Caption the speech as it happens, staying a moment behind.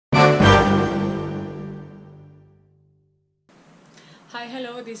Hi,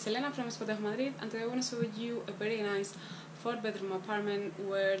 hello, this is Elena from Espotejo Madrid, and today I want to show you a very nice 4-bedroom apartment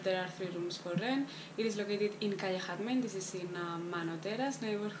where there are 3 rooms for rent. It is located in Calle Jatmen. This is in Manoteras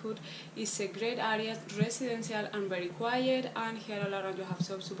neighborhood. It's a great area, residential and very quiet, and here all around you have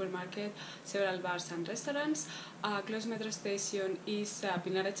some supermarket, several bars and restaurants. Close metro station is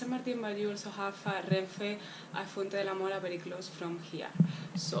Pinar de Chamartín, but you also have Renfe, Fuente de la Mora very close from here.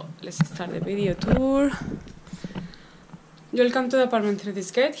 So let's start the video tour. Welcome to the apartment through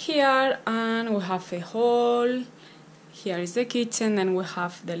this gate here, and we have a hall. Here is the kitchen, then we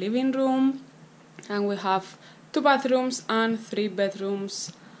have the living room, and we have 2 bathrooms and 3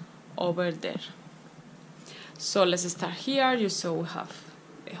 bedrooms over there. So let's start here. We have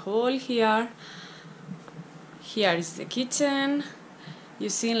a hall here. Here is the kitchen. You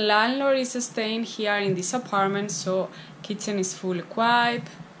see, landlord is staying here in this apartment, so kitchen is full equipped.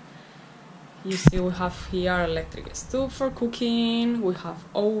 You see, we have here electric stove for cooking, we have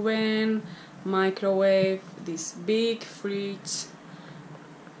oven, microwave, this big fridge,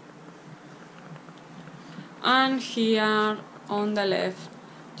 and here on the left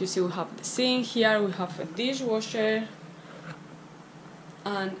you see we have the sink. Here we have a dishwasher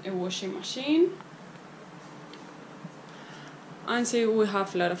and a washing machine, and see we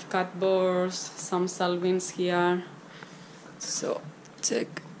have a lot of cupboards, some shelvings here, so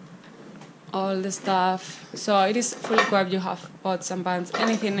check all the stuff. So it is fully equipped. You have pots and pans,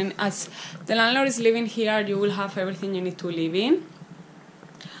 anything, and as the landlord is living here, you will have everything you need to live in.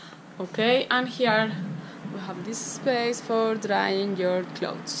 Okay, and here we have this space for drying your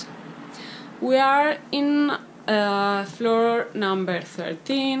clothes. We are in floor number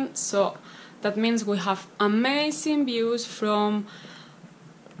 13, so that means we have amazing views from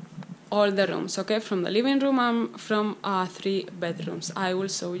all the rooms, okay, from the living room and from 3 bedrooms. I will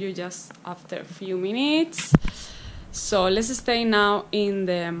show you just after a few minutes. So let's stay now in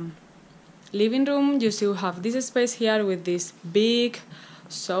the living room. You see we have this space here with this big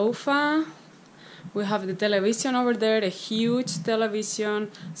sofa. We have the television over there, a huge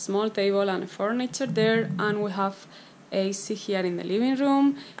television, small table and furniture there, and we have AC here in the living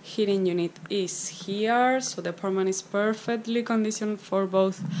room. Heating unit is here, so the apartment is perfectly conditioned for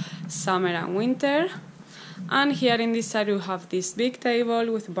both summer and winter. And here in this side we have this big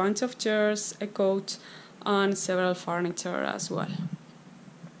table with a bunch of chairs, a couch, and several furniture as well.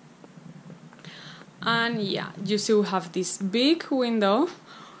 And yeah, you see we have this big window.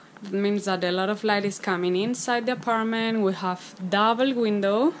 That means that a lot of light is coming inside the apartment. We have double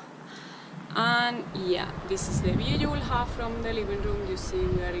window. And yeah, this is the view you will have from the living room. You see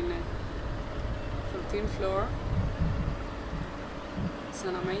we are in a 14th floor. It's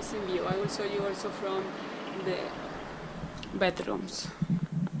an amazing view. I will show you also from the bedrooms.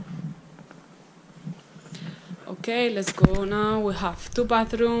 Okay, let's go now. We have 2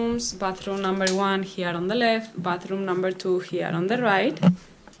 bathrooms. Bathroom number 1 here on the left, bathroom number 2 here on the right.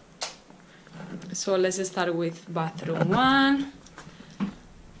 So let's start with bathroom 1.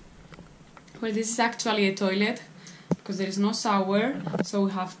 Well, this is actually a toilet because there is no shower, so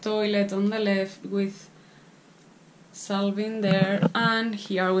we have toilet on the left with shelving there, and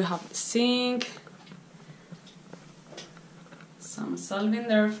here we have the sink, some shelving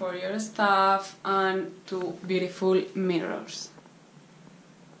there for your stuff, and 2 beautiful mirrors.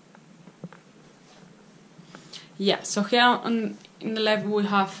 Yeah, so here on the left we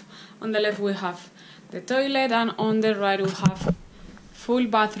have the toilet, and on the right we have full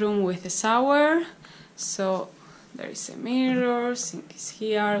bathroom with a shower. So there is a mirror, sink is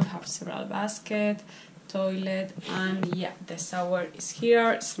here, we have several baskets, toilet, and yeah, the shower is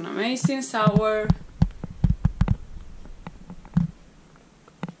here. It's an amazing shower.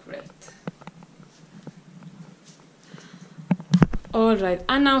 Great. Alright,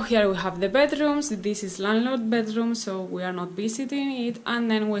 and now here we have the bedrooms. This is landlord bedroom, so we are not visiting it. And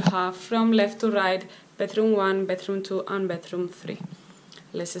then we have from left to right bedroom 1, bedroom 2, and bedroom 3.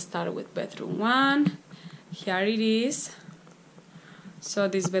 Let's start with bedroom 1. Here it is. So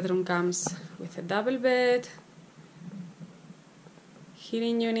this bedroom comes with a double bed.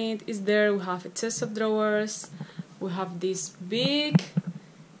 Heating unit is there. We have a chest of drawers. We have this big,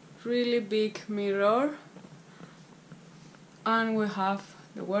 really big mirror. And we have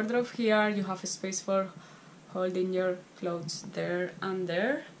the wardrobe here. You have a space for holding your clothes there and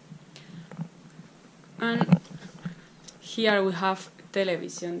there. And here we have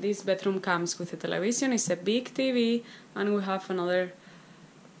television. This bedroom comes with a television. It's a big TV, and we have another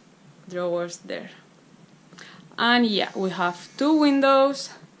drawers there. And yeah, we have 2 windows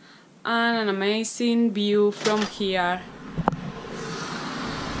and an amazing view from here.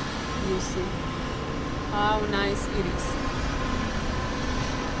 You see how nice it is.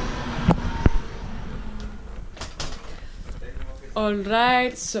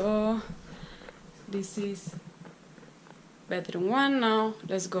 Alright, so this is bedroom 1 now.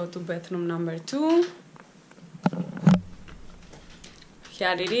 Let's go to bedroom number 2.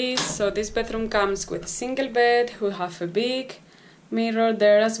 Here it is. So this bedroom comes with a single bed. We have a big mirror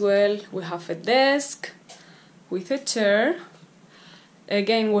there as well. We have a desk with a chair.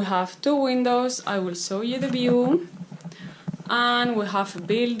 Again, we have 2 windows. I will show you the view. And we have a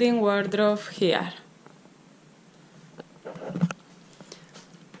built-in wardrobe here.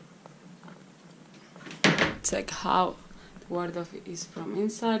 Check how the wardrobe is from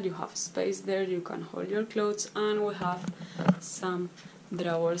inside. You have space there, you can hold your clothes, and we have some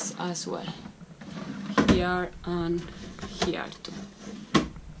drawers as well, here and here too.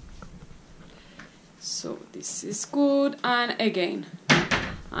 So this is good, and again,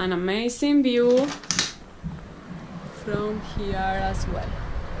 an amazing view from here as well.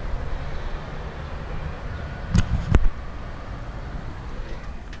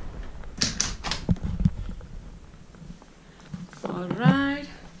 Alright,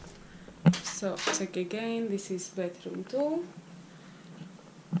 so check again, this is bedroom 2,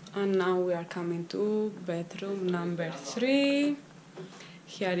 and now we are coming to bedroom number 3.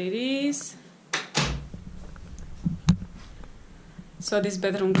 Here it is. So this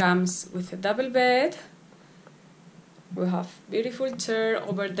bedroom comes with a double bed. We have beautiful chair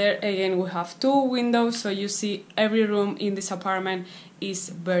over there. Again, we have 2 windows, so you see every room in this apartment is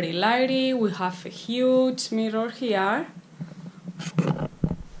very lighty. We have a huge mirror here.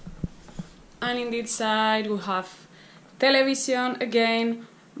 And in this side we have television again,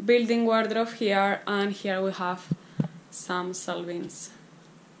 built-in wardrobe here, and here we have some shelvings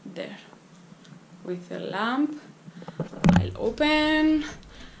there with a lamp. I'll open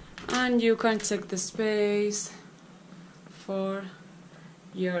and you can check the space for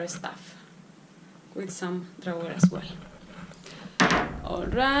your stuff with some drawer as well.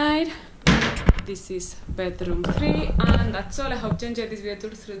 Alright, this is bedroom 3, and that's all. I hope you enjoyed this video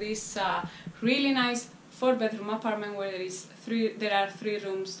tour through this really nice 4-bedroom apartment where there are 3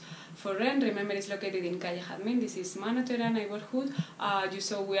 rooms for rent. Remember, it's located in Calle Jazmín. This is Manoteras neighborhood. You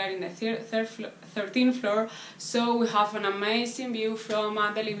saw we are in the 13th floor, so we have an amazing view from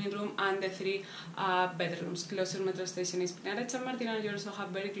the living room and the 3 bedrooms. Closer metro station is Pinar de San Martín, and you also have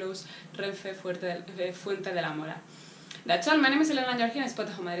very close Renfe Fuente de la Mora. That's all. My name is Elena Georgina, Spot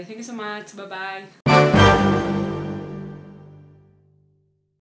of Madrid. Thank you so much. Bye bye.